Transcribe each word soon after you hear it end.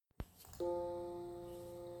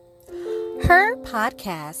H.E.R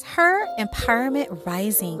podcast, H.E.R Empowerment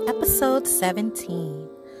Rising, episode 17.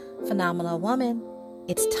 Phenomenal woman,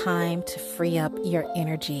 it's time to free up your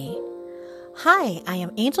energy. Hi, I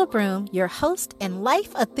am Angel Broom, your host and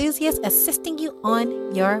life enthusiast, assisting you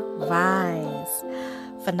on your rise.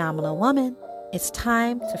 Phenomenal woman, it's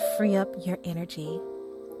time to free up your energy.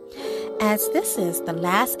 As this is the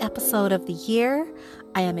last episode of the year,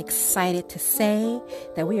 I am excited to say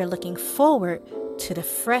that we are looking forward to the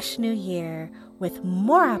fresh new year with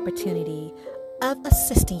more opportunity of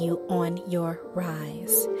assisting you on your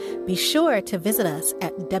rise. Be sure to visit us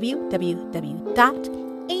at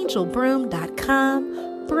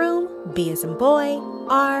www.angelbroom.com. Broom, B as in boy,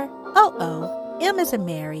 R-O-O, M as in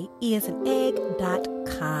Mary, E as in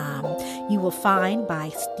egg.com. You will find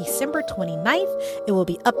by December 29th, it will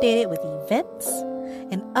be updated with events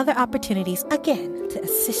and other opportunities, again, to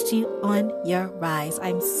assist you on your rise.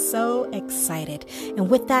 I'm so excited. And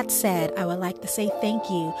with that said, I would like to say thank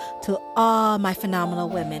you to all my phenomenal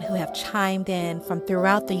women who have chimed in from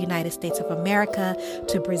throughout the United States of America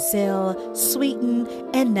to Brazil, Sweden,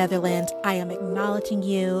 and Netherlands. I am acknowledging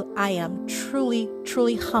you. I am truly,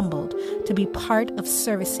 truly humbled to be part of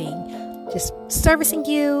servicing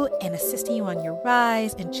you and assisting you on your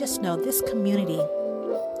rise. And just know this community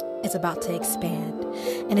is about to expand,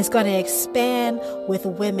 and it's going to expand with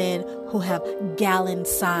women who have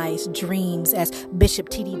gallon-sized dreams, as Bishop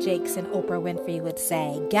T.D. Jakes and Oprah Winfrey would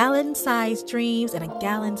say. Gallon-sized dreams and a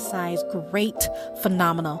gallon-sized great,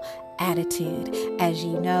 phenomenal attitude. As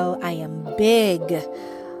you know, I am big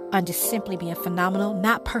on just simply being phenomenal,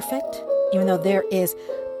 not perfect, even though there is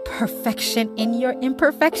perfection in your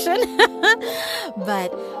imperfection.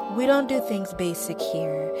 But we don't do things basic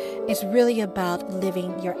here. It's really about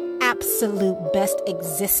living your absolute best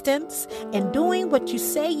existence and doing what you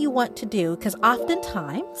say you want to do. Because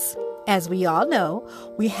oftentimes, as we all know,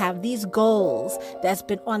 we have these goals that's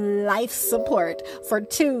been on life support for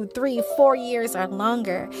 2, 3, 4 years or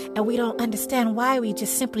longer, and we don't understand why we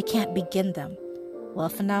just simply can't begin them. Well,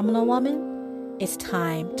 phenomenal woman, it's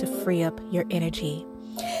time to free up your energy.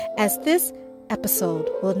 As this episode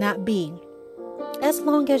will not be as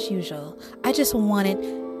long as usual, I just wanted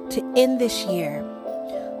to end this year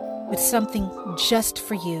with something just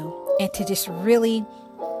for you and to just really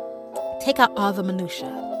take out all the minutia.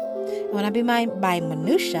 And when I mean by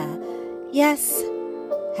minutia, yes,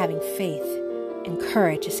 having faith and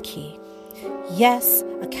courage is key. Yes,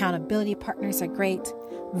 accountability partners are great.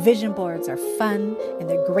 Vision boards are fun and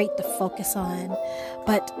they're great to focus on.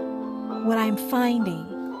 But what I'm finding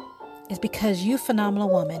is because you, phenomenal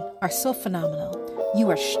woman, are so phenomenal, you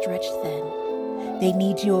are stretched thin. They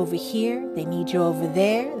need you over here. They need you over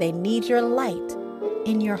there. They need your light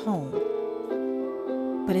in your home.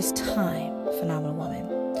 But it's time, phenomenal woman,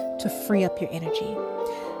 to free up your energy.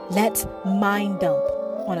 Let's mind dump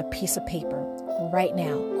on a piece of paper right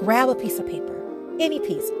now. Grab a piece of paper, any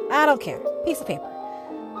piece, I don't care, piece of paper.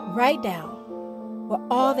 Write down what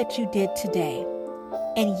all that you did today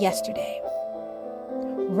and yesterday.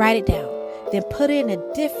 Write it down. Then put it in a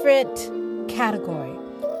different category.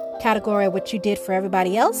 Category of what you did for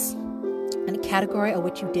everybody else and a category of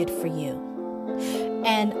what you did for you.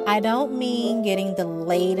 And I don't mean getting the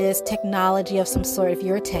latest technology of some sort if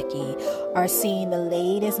you're a techie, or seeing the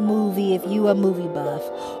latest movie if you a movie buff,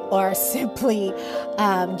 or simply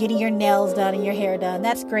getting your nails done and your hair done.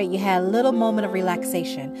 That's great. You had a little moment of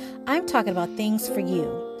relaxation. I'm talking about things for you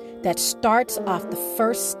that starts off the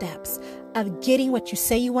first steps of getting what you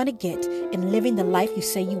say you want to get and living the life you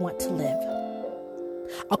say you want to live.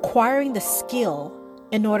 Acquiring the skill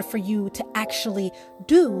in order for you to actually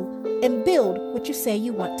do and build what you say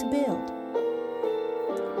you want to build.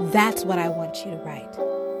 That's what I want you to write.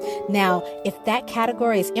 Now, if that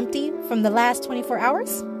category is empty from the last 24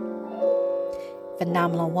 hours,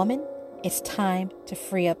 phenomenal woman, it's time to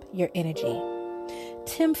free up your energy.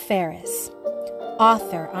 Tim Ferriss,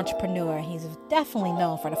 author, entrepreneur, he's definitely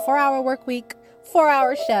known for the 4-hour work week,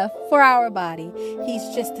 4-hour chef, 4-hour body. He's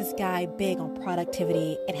just this guy big on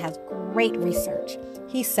productivity and has great research.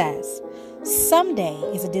 He says, someday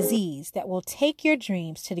is a disease that will take your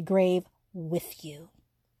dreams to the grave with you.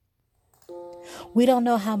 We don't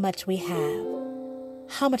know how much we have,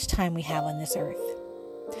 how much time we have on this earth.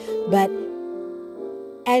 But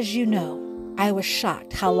as you know, I was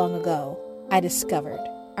shocked how long ago I discovered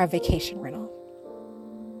our vacation rental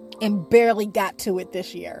and barely got to it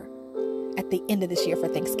this year. At the end of this year for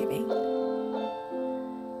Thanksgiving.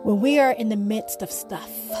 When we are in the midst of stuff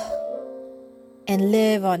and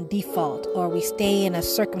live on default, or we stay in a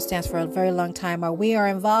circumstance for a very long time, or we are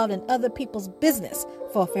involved in other people's business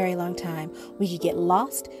for a very long time, we could get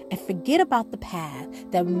lost and forget about the path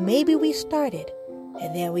that maybe we started,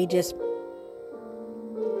 and then we just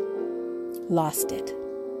lost it.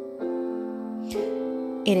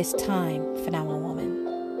 It is time, phenomenal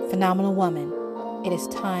woman. Phenomenal woman, it is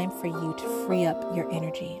time for you to free up your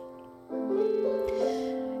energy.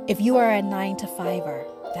 If you are a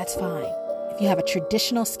 9-to-5er, that's fine. If you have a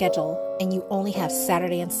traditional schedule and you only have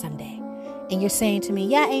Saturday and Sunday, and you're saying to me,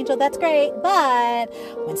 yeah, Angel, that's great, but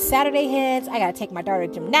when Saturday hits, I got to take my daughter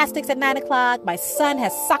to gymnastics at 9 o'clock. My son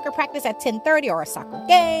has soccer practice at 10:30 or a soccer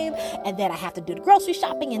game, and then I have to do the grocery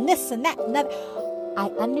shopping and this and that and that. I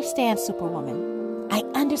understand, Superwoman. I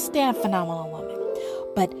understand, Phenomenal Woman.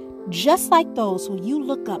 But just like those who you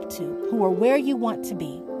look up to, who are where you want to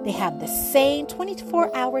be, they have the same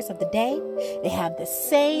 24 hours of the day. They have the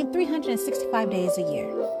same 365 days a year.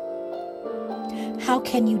 How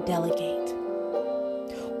can you delegate?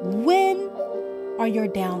 When are your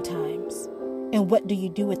downtimes? And what do you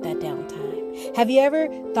do with that downtime? Have you ever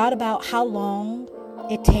thought about how long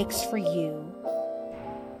it takes for you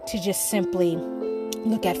to just simply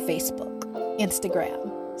look at Facebook,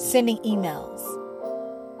 Instagram, sending emails?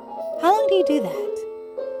 How long do you do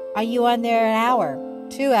that? Are you on there an hour,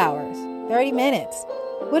 2 hours, 30 minutes?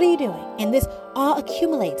 What are you doing? And this all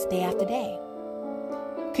accumulates day after day.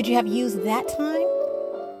 Could you have used that time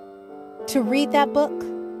to read that book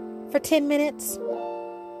for 10 minutes?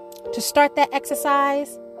 To start that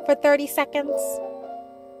exercise for 30 seconds?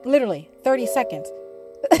 Literally 30 seconds.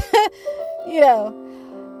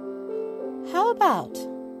 How about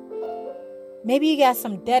maybe you got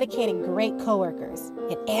some dedicated great coworkers,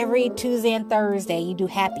 and every Tuesday and Thursday you do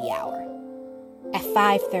happy hour at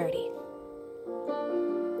 5:30.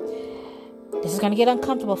 This is going to get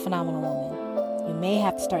uncomfortable, Phenomenal Woman. You may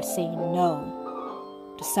have to start saying no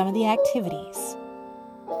to some of the activities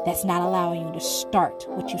that's not allowing you to start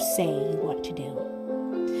what you say you want to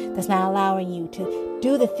do. That's not allowing you to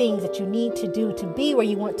do the things that you need to do to be where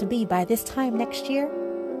you want to be by this time next year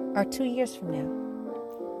or 2 years from now.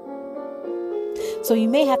 So you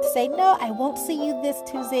may have to say, no, I won't see you this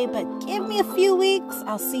Tuesday, but give me a few weeks.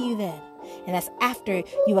 I'll see you then. And that's after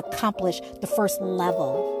you accomplish the first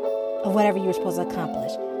level of whatever you were supposed to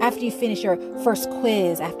accomplish. After you finish your first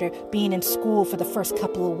quiz, after being in school for the first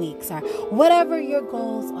couple of weeks, or whatever your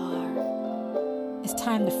goals are, it's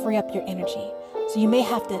time to free up your energy. So you may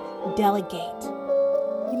have to delegate.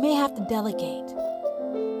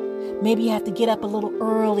 Maybe you have to get up a little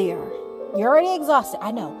earlier. You're already exhausted,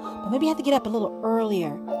 I know, but maybe you have to get up a little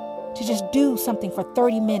earlier to just do something for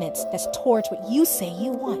 30 minutes that's towards what you say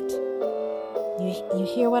you want. You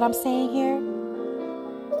hear what I'm saying here?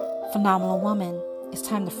 Phenomenal Woman, it's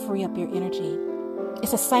time to free up your energy.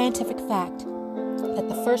 It's a scientific fact that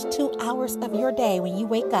the first 2 hours of your day when you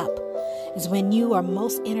wake up is when you are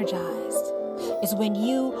most energized. Is when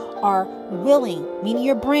you are willing, meaning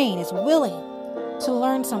your brain is willing to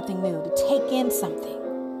learn something new, to take in something.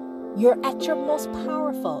 You're at your most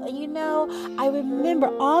powerful. And I remember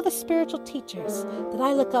all the spiritual teachers that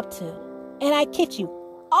I look up to, and I kid you,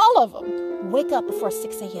 all of them wake up before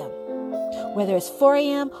 6 a.m. Whether it's 4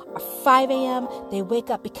 a.m. or 5 a.m., they wake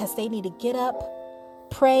up because they need to get up,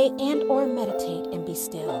 pray, and or meditate and be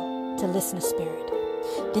still to listen to Spirit.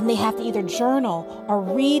 Then they have to either journal or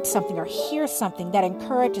read something or hear something that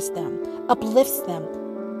encourages them, uplifts them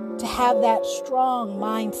to have that strong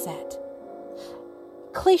mindset.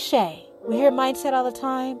 Cliche. We hear mindset all the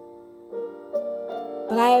time.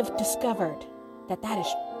 But I have discovered that that is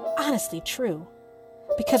honestly true.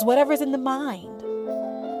 Because whatever's in the mind,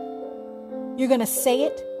 you're going to say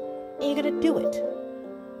it and you're going to do it.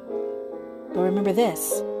 But remember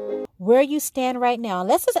this, where you stand right now, and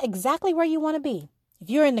this is exactly where you want to be. If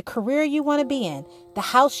you're in the career you want to be in, the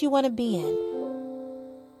house you want to be in,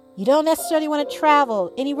 you don't necessarily want to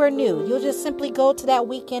travel anywhere new. You'll just simply go to that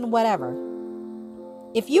weekend, whatever.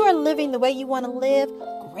 If you are living the way you want to live,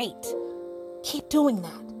 great. Keep doing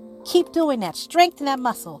that. Keep doing that. Strengthen that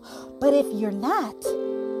muscle. But if you're not,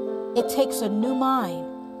 it takes a new mind,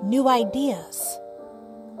 new ideas,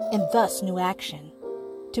 and thus new action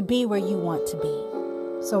to be where you want to be.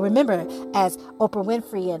 So remember, as Oprah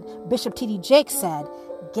Winfrey and Bishop T.D. Jakes said,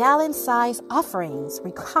 gallon-sized offerings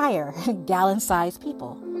require gallon-sized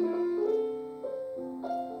people.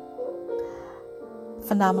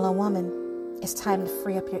 Phenomenal Woman, it's time to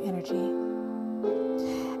free up your energy.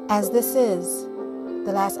 As this is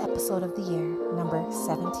the last episode of the year, number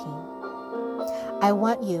 17, I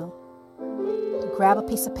want you to grab a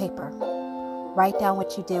piece of paper, write down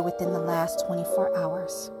what you did within the last 24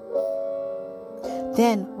 hours.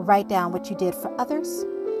 Then write down what you did for others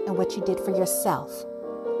and what you did for yourself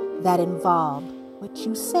that involved what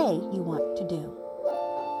you say you want to do.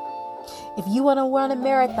 If you want to run a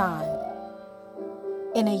marathon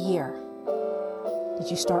in a year, did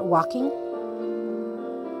you start walking?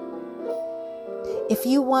 If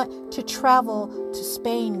you want to travel to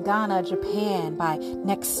Spain, Ghana, Japan by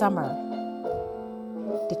next summer,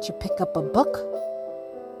 did you pick up a book?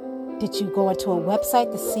 Did you go into a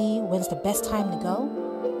website to see when's the best time to go?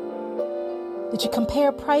 Did you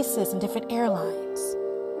compare prices in different airlines?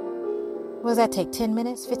 What does that take, 10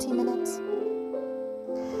 minutes, 15 minutes?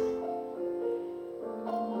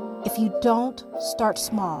 If you don't start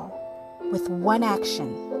small with one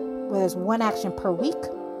action, whether it's one action per week,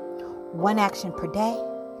 one action per day,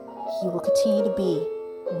 you will continue to be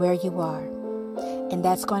where you are. And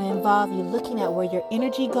that's going to involve you looking at where your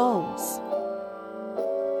energy goes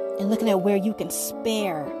and looking at where you can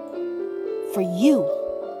spare for you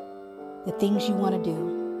the things you want to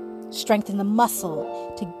do. Strengthen the muscle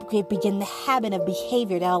to begin the habit of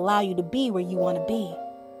behavior that allow you to be where you want to be.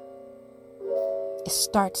 It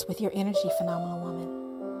starts with your energy, phenomenal woman.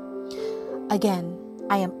 Again,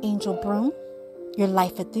 I am Angel Broom, your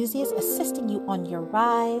life enthusiast, assisting you on your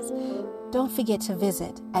rise. Don't forget to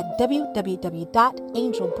visit at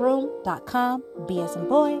www.angelbroom.com, B as in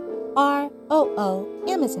boy, R-O-O,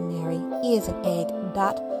 M as in Mary, E as in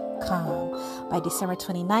egg.com. By December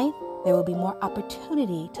 29th, there will be more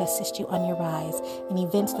opportunity to assist you on your rise in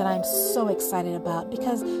events that I'm so excited about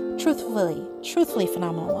because truthfully,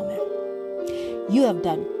 phenomenal woman, you have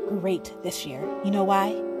done great this year. You know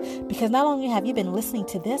why? Because not only have you been listening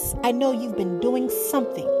to this, I know you've been doing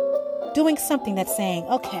something that's saying,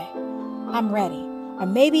 okay, I'm ready. Or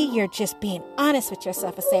maybe you're just being honest with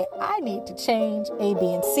yourself and say, I need to change A,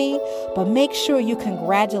 B, and C, but make sure you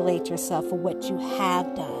congratulate yourself for what you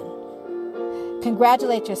have done.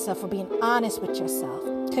 Congratulate yourself for being honest with yourself.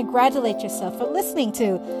 Congratulate yourself for listening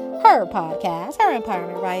to her podcast, Her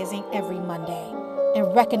Empowerment Rising, every Monday,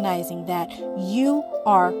 and recognizing that you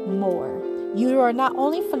are more. You are not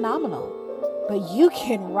only phenomenal, but you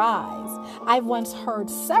can rise. I've once heard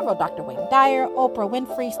several, Dr. Wayne Dyer, Oprah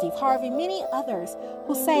Winfrey, Steve Harvey, many others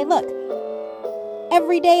who say, look,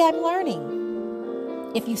 every day I'm learning.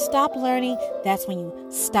 If you stop learning, that's when you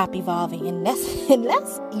stop evolving. And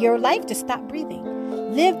that's your life to stop breathing.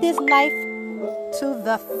 Live this life to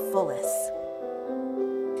the fullest.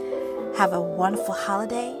 Have a wonderful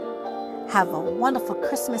holiday. Have a wonderful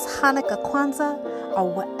Christmas, Hanukkah, Kwanzaa, or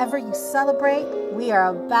whatever you celebrate. We are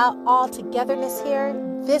about all togetherness here,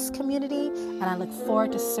 this community, and I look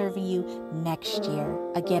forward to serving you next year.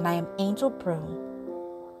 Again, I am Angel Broom,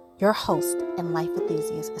 your host and life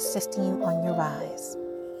enthusiast, assisting you on your rise.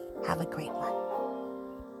 Have a great one.